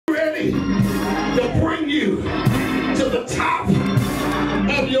ready to bring you to the top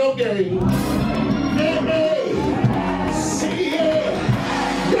of your game. Amen. See ya.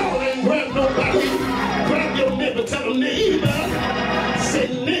 Y'all ain't grab nobody. Grab your neighbor. Tell them, neighbor. Say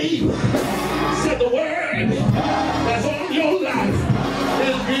neighbor. Say the word that's on your life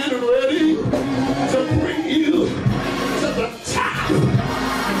is getting ready to bring you to the top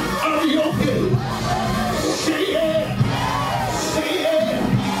of your game. Say yeah. Say yeah.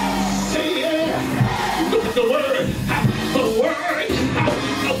 Say yeah. Look at the word. The word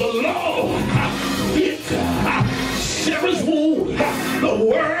of the Lord hit Sarah's wound. The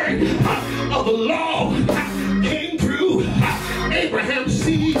word of the Lord came through Abraham's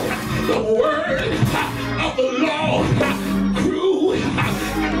seed. The word of the Lord grew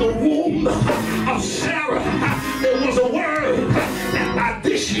in the womb of Sarah. It was a word that by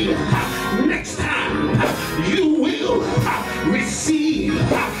this year, next time, you will receive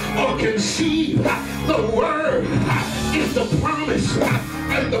or conceive. The word is the promise,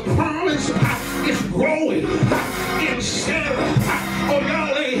 and the promise is growing in Sarah. Oh,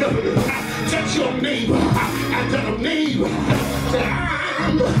 y'all ain't helping me. Touch your neighbor and tell them, neighbor,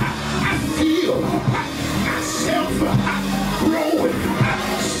 I feel myself growing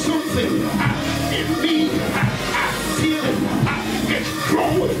something in me. I feel it. It's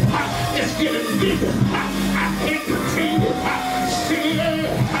growing. It's getting bigger. I can't contain it. Say yeah.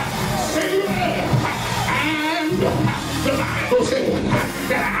 Say yeah. And the Bible says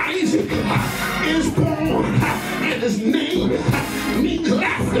that Isaac is born, and his name means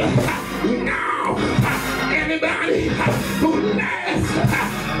laughter. Now, everybody who laughs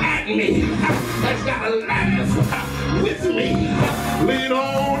at me has got to laugh with me. Lean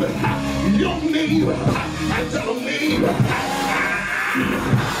on your neighbor and tell them, neighbor,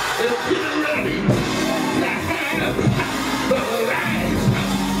 it's getting ready to have the last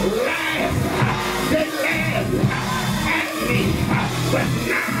laugh. They laugh at me, but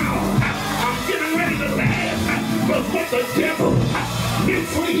now I'm getting ready to laugh. But what the devil meant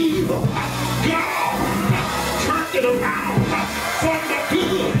for evil, God turned it around for the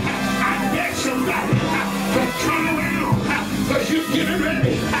good. I dare somebody to turn around, because you're getting ready